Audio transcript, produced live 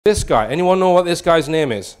This guy, anyone know what this guy's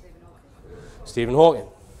name is? Stephen Hawking.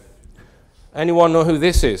 Anyone know who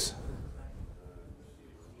this is?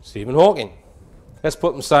 Stephen Hawking. Let's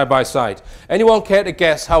put them side by side. Anyone care to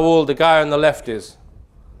guess how old the guy on the left is?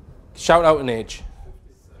 Shout out an age.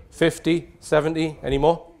 50, 70, any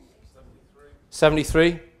more?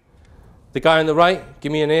 73. The guy on the right,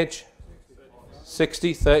 give me an age.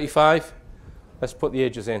 60, 35. Let's put the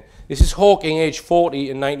ages in. This is Hawking, age 40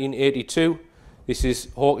 in 1982. This is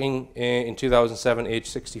Hawking in 2007, age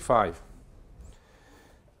 65.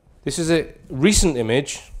 This is a recent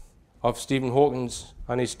image of Stephen Hawking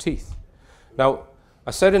and his teeth. Now,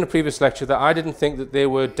 I said in a previous lecture that I didn't think that they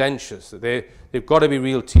were dentures, that they've got to be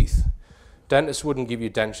real teeth. Dentists wouldn't give you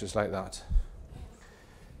dentures like that.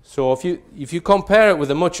 So if you compare it with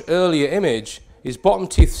a much earlier image, his bottom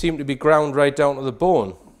teeth seem to be ground right down to the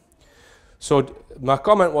bone. So my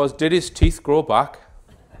comment was, did his teeth grow back?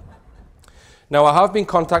 Now, I have been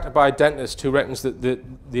contacted by a dentist who reckons that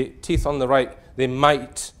the teeth on the right, they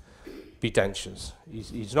might be dentures.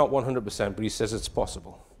 He's not 100%, but he says it's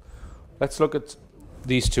possible. Let's look at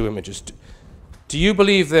these two images. Do you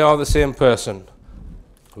believe they are the same person?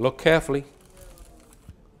 Look carefully.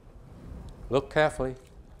 Look carefully.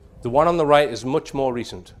 The one on the right is much more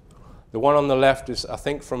recent. The one on the left is, I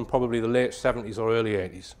think, from probably the late 70s or early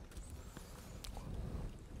 80s.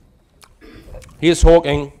 Here's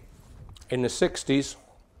Hawking in the 60s,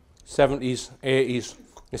 70s, 80s.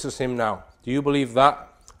 This is him now. Do you believe that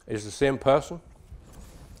is the same person?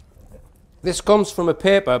 This comes from a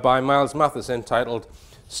paper by Miles Mathis entitled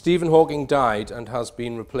Stephen Hawking Died and Has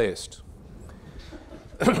Been Replaced.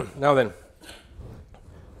 Now then,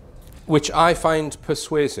 which I find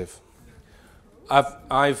persuasive.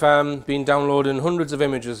 I've been downloading hundreds of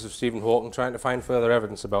images of Stephen Hawking trying to find further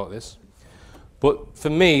evidence about this. But for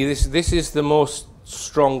me, this is the most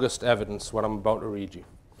strongest evidence, what I'm about to read you.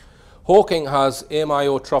 Hawking has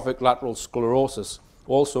amyotrophic lateral sclerosis,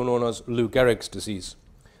 also known as Lou Gehrig's disease.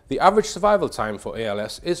 The average survival time for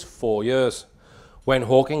ALS is 4 years. When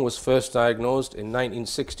Hawking was first diagnosed in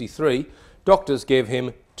 1963, doctors gave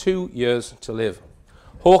him 2 years to live.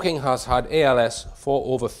 Hawking has had ALS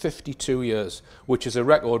for over 52 years, which is a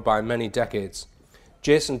record by many decades.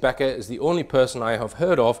 Jason Becker is the only person I have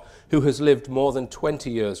heard of who has lived more than 20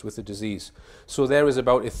 years with the disease. So there is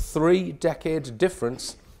about a 3-decade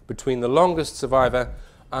difference between the longest survivor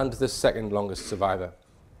and the second longest survivor.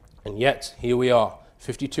 And yet, here we are,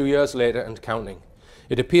 52 years later and counting.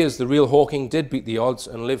 It appears the real Hawking did beat the odds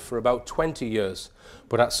and live for about 20 years,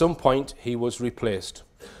 but at some point he was replaced.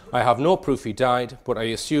 I have no proof he died, but I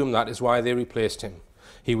assume that is why they replaced him.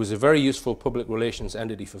 He was a very useful public relations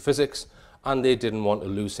entity for physics, and they didn't want to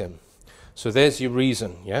lose him. So there's your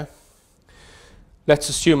reason, yeah? Let's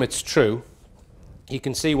assume it's true. You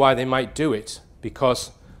can see why they might do it, because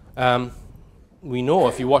we know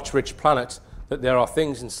if you watch Rich Planet that there are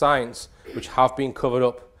things in science which have been covered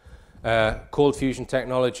up. Cold fusion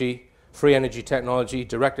technology, free energy technology,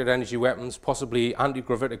 directed energy weapons, possibly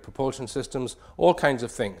anti-gravitic propulsion systems, all kinds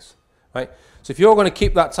of things, right? So if you're going to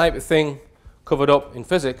keep that type of thing covered up in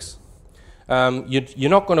physics, you're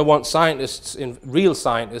not going to want scientists, real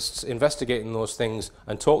scientists, investigating those things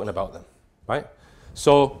and talking about them, right?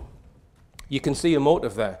 So you can see a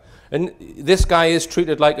motive there. And this guy is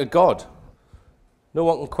treated like a god. No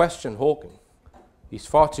one can question Hawking. He's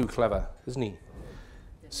far too clever, isn't he?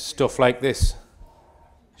 Stuff like this.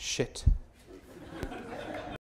 Shit.